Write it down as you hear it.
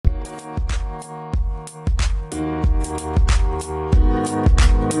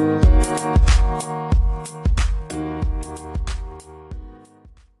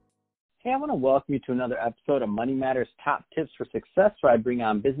want to welcome you to another episode of Money Matters Top Tips for Success, where I bring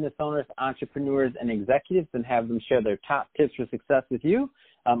on business owners, entrepreneurs, and executives and have them share their top tips for success with you.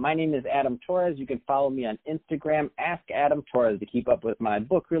 My name is Adam Torres. You can follow me on Instagram, Ask Adam Torres, to keep up with my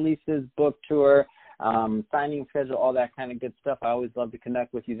book releases, book tour, signing schedule, all that kind of good stuff. I always love to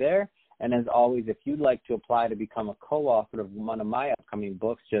connect with you there. And as always, if you'd like to apply to become a co-author of one of my upcoming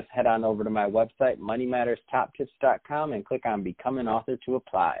books, just head on over to my website, moneymatterstoptips.com, and click on Become an Author to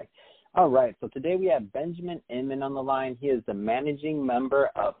apply. All right, so today we have Benjamin Inman on the line. He is the managing member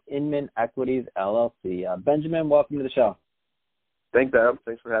of Inman Equities, LLC. Benjamin, welcome to the show. Thanks, Adam.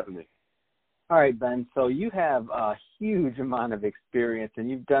 Thanks for having me. All right, Ben, so you have a huge amount of experience, and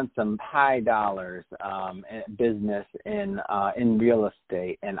you've done some high dollars business in real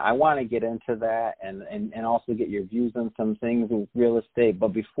estate, and I want to get into that and also get your views on some things with real estate.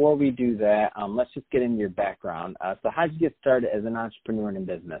 But before we do that, let's just get into your background. So how did you get started as an entrepreneur in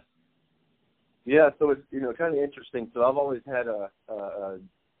business? Yeah, so it's kind of interesting. So I've always had a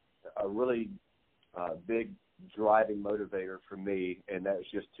really big driving motivator for me, and that's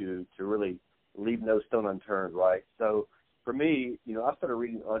just to really leave no stone unturned, right? So for me, I started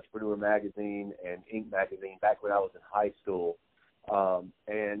reading Entrepreneur Magazine and Inc. Magazine back when I was in high school.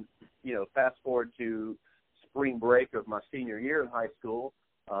 And fast forward to spring break of my senior year in high school,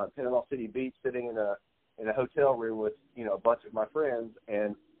 Panama City Beach, sitting in a hotel room with, a bunch of my friends,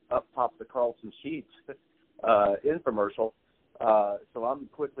 and up pops the Carlton Sheets infomercial. So I'm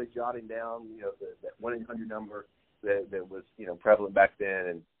quickly jotting down, that 1-800 number that was, prevalent back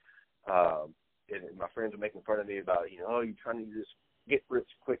then. And my friends were making fun of me about, you're trying to do this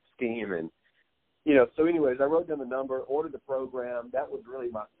get-rich-quick scheme. And, so anyways, I wrote down the number, ordered the program. That was really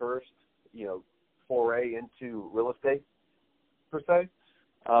my first, foray into real estate, per se.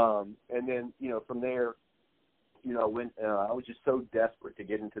 And then, from there, I was just so desperate to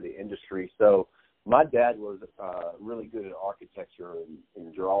get into the industry. So my dad was really good at architecture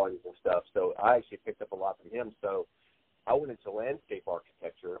and drawings and stuff, so I actually picked up a lot from him. So I went into landscape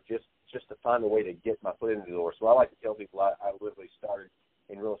architecture just to find a way to get my foot in the door. So I like to tell people I literally started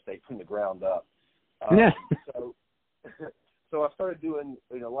in real estate from the ground up. So I started doing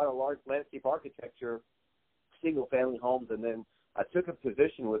a lot of large landscape architecture, single-family homes, and then I took a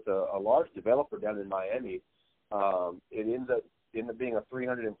position with a large developer down in Miami. It ended up being a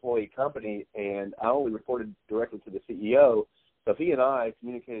 300-employee company, and I only reported directly to the CEO. So he and I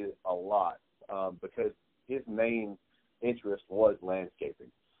communicated a lot because his main interest was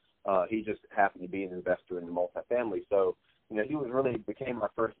landscaping. He just happened to be an investor in the multifamily. So, he really became my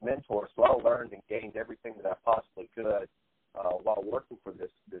first mentor. So I learned and gained everything that I possibly could while working for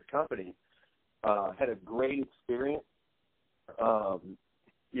this company. Had a great experience, and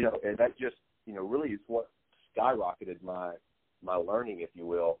that just, really is what skyrocketed my learning, if you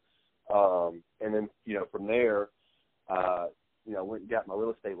will. And then, from there, went and got my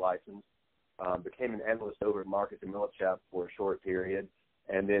real estate license, became an analyst over at Marcus & Millichap for a short period.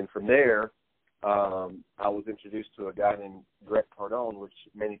 And then from there, I was introduced to a guy named Greg Cardone, which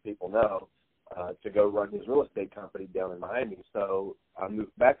many people know, to go run his real estate company down in Miami. So I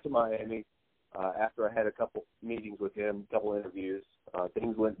moved back to Miami after I had a couple meetings with him, a couple interviews.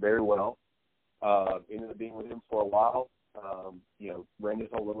 Things went very well. Ended up being with him for a while. Ran his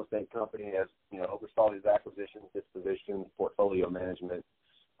whole real estate company, as oversaw his acquisitions, dispositions, portfolio management,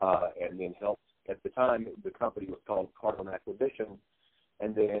 and then helped. At the time, the company was called Cardone Acquisition,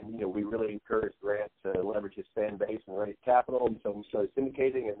 and then we really encouraged Grant to leverage his fan base and raise capital, and so we started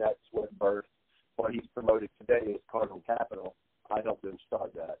syndicating, and that's what birthed what he's promoted today as Cardone Capital. I helped him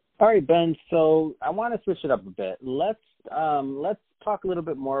start that. All right, Ben. So I want to switch it up a bit. Let's talk a little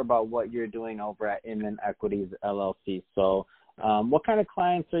bit more about what you're doing over at Inman Equities LLC. So, what kind of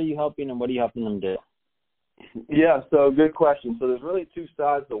clients are you helping, and what are you helping them do? Yeah, so good question. So there's really two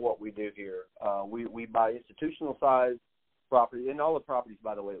sides to what we do here. We buy institutional size property, and all the properties,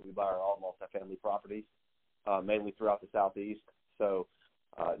 by the way, that we buy are all multifamily properties, mainly throughout the Southeast. So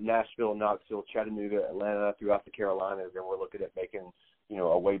Nashville, Knoxville, Chattanooga, Atlanta, throughout the Carolinas, and we're looking at making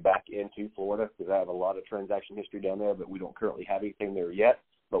a way back into Florida because I have a lot of transaction history down there, but we don't currently have anything there yet.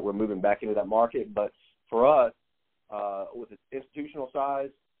 But we're moving back into that market. But for us, with institutional size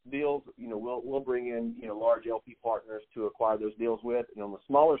deals, we'll bring in large LP partners to acquire those deals with, and on the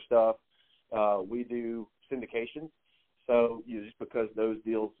smaller stuff, we do syndication. So just because those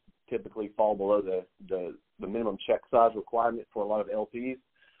deals typically fall below the minimum check size requirement for a lot of LPs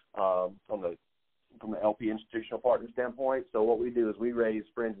from an LP institutional partner standpoint. So what we do is we raise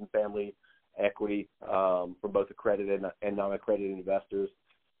friends and family equity for both accredited and non-accredited investors.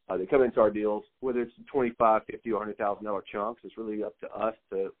 They come into our deals, whether it's 25, 50, or $100,000 chunks. It's really up to us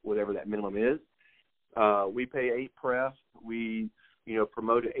to whatever that minimum is. We pay 8 pref. We,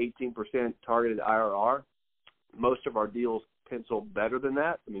 promote an 18% targeted IRR. Most of our deals pencil better than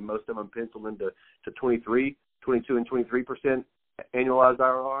that. I mean, most of them pencil into 22 and 23% annualized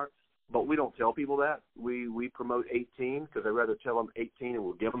IRR. But we don't tell people that. We promote 18 because I'd rather tell them 18 and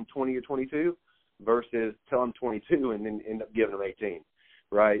we'll give them 20 or 22 versus tell them 22 and then end up giving them 18,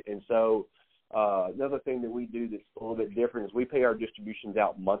 right? And so another thing that we do that's a little bit different is we pay our distributions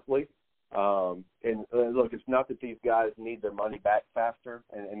out monthly. And look, it's not that these guys need their money back faster,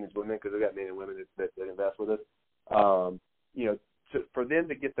 and it's women, because we've got men and women that invest with us. For them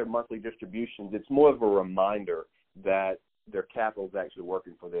to get their monthly distributions, it's more of a reminder that their capital is actually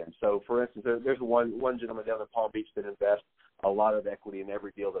working for them. So, for instance, there's one gentleman down in Palm Beach that invests a lot of equity in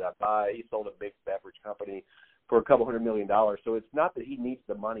every deal that I buy. He sold a big beverage company for a couple $100 million. So it's not that he needs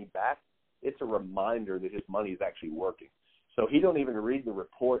the money back. It's a reminder that his money is actually working. So he don't even read the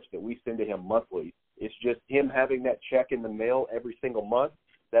reports that we send to him monthly. It's just him having that check in the mail every single month.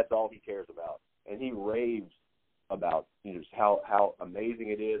 That's all he cares about. And he raves about just how amazing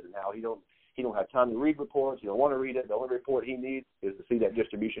it is and how he don't have time to read reports. He don't want to read it. The only report he needs is to see that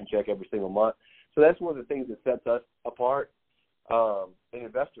distribution check every single month. So that's one of the things that sets us apart. And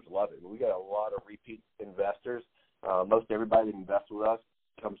investors love it. We got a lot of repeat investors. Most everybody that invests with us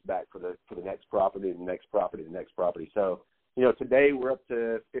comes back for the next property and the next property and the next property. So, today we're up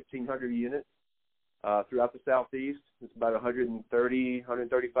to 1,500 units throughout the Southeast. It's about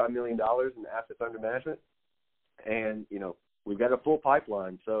 $135 million in assets under management. And, we've got a full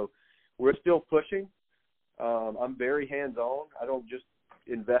pipeline. So we're still pushing. I'm very hands-on. I don't just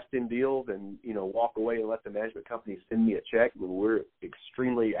invest in deals and, walk away and let the management company send me a check when we're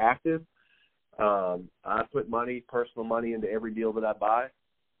extremely active. I put personal money into every deal that I buy.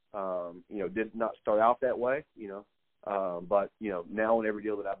 Did not start out that way, but, now in every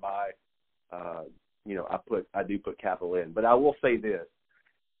deal that I buy, I do put capital in. But I will say this,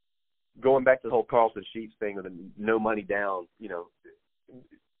 going back to the whole Carlson Sheets thing or the no money down,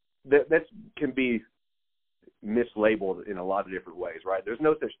 that can be mislabeled in a lot of different ways, right? There's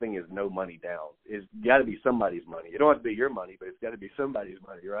no such thing as no money down. It's got to be somebody's money. It don't have to be your money, but it's got to be somebody's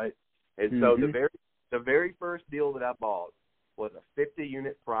money, right? And so the very first deal that I bought was a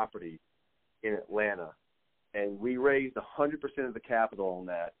 50-unit property in Atlanta, and we raised 100% of the capital on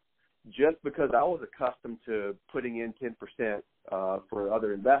that just because I was accustomed to putting in 10% for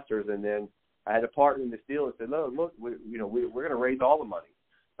other investors, and then I had a partner in this deal that said, look, we're going to raise all the money.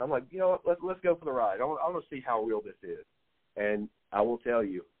 I'm like, let's go for the ride. I want to see how real this is. And I will tell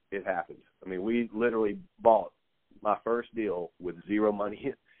you, it happened. I mean, we literally bought my first deal with zero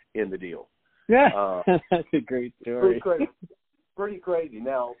money in the deal. Yeah, that's a great story. Pretty crazy.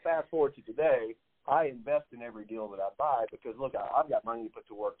 Now, fast forward to today, I invest in every deal that I buy because, look, I've got money to put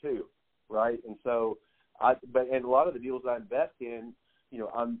to work too, right? And so, and a lot of the deals I invest in,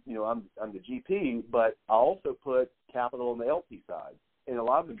 I'm the GP, but I also put capital on the LP side. And a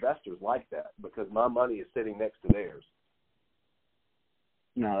lot of investors like that because my money is sitting next to theirs.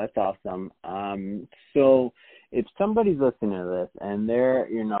 No, that's awesome. So if somebody's listening to this and they're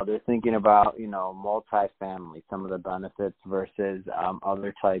thinking about, multifamily, some of the benefits versus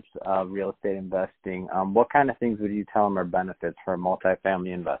other types of real estate investing, what kind of things would you tell them are benefits for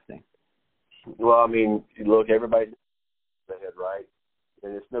multifamily investing? Well, I mean, look, everybody's ahead, right?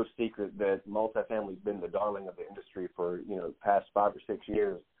 And it's no secret that multifamily's been the darling of the industry for, past 5 or 6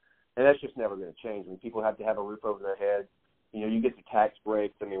 years. And that's just never going to change. I mean, people have to have a roof over their head. You get the tax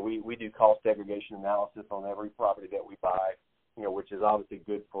breaks. I mean, we do cost segregation analysis on every property that we buy, which is obviously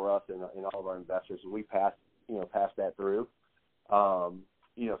good for us and all of our investors. We pass that through.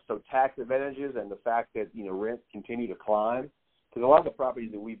 So tax advantages and the fact that, rents continue to climb. Because a lot of the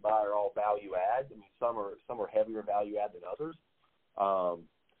properties that we buy are all value add. I mean, some are heavier value add than others.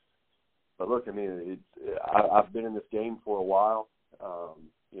 But look, I mean, I've been in this game for a while,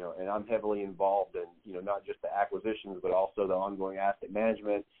 and I'm heavily involved in, not just the acquisitions, but also the ongoing asset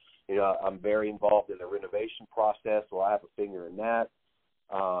management. I'm very involved in the renovation process, so I have a finger in that.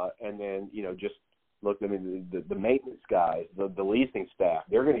 And then, just look, I mean, the maintenance guys, the leasing staff,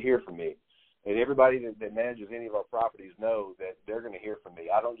 they're going to hear from me. And everybody that manages any of our properties know that they're going to hear from me.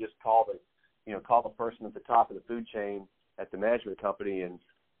 I don't just call the person at the top of the food chain at the management company and,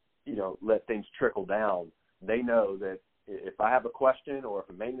 let things trickle down. They know that if I have a question or if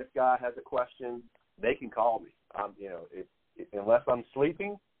a maintenance guy has a question, they can call me. Unless I'm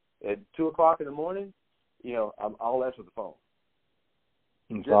sleeping at 2:00 in the morning, I'll answer the phone.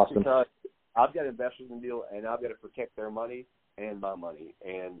 That's just awesome. Because I've got investors in the deal and I've got to protect their money. and my money.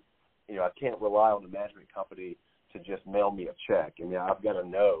 And, I can't rely on the management company to just mail me a check. And I've got to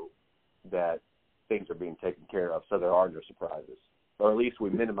know that things are being taken care of so there are no surprises, or at least we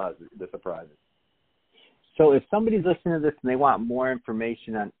minimize the surprises. So if somebody's listening to this and they want more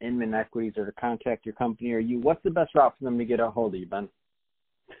information on Inman Equities or to contact your company or you, what's the best route for them to get a hold of you, Ben?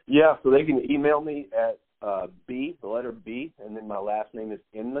 Yeah, so they can email me at B, the letter B, and then my last name is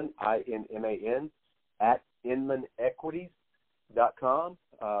Inman, INMAN, at InmanEquities.com.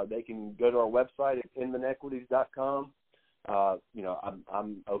 They can go to our website at InmanEquities.com.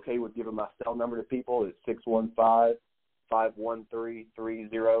 I'm okay with giving my cell number to people. It's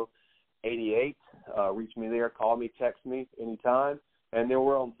 615-513-3088. Reach me there, call me, text me anytime. And then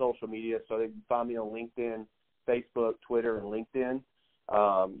we're on social media, so they can find me on LinkedIn, Facebook, Twitter, and LinkedIn.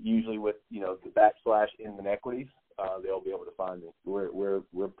 Usually with the / Inman Equities, they'll be able to find me. We're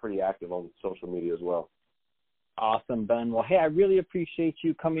pretty active on social media as well. Awesome, Ben. Well, hey, I really appreciate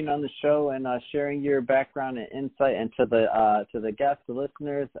you coming on the show and sharing your background and insight, and to the guests, the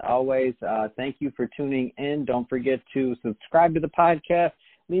listeners, always thank you for tuning in. Don't forget to subscribe to the podcast,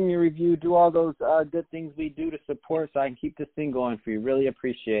 leave me a review, do all those good things we do to support so I can keep this thing going for you. Really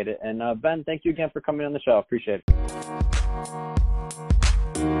appreciate it. And Ben, thank you again for coming on the show. Appreciate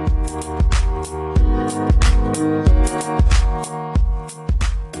it.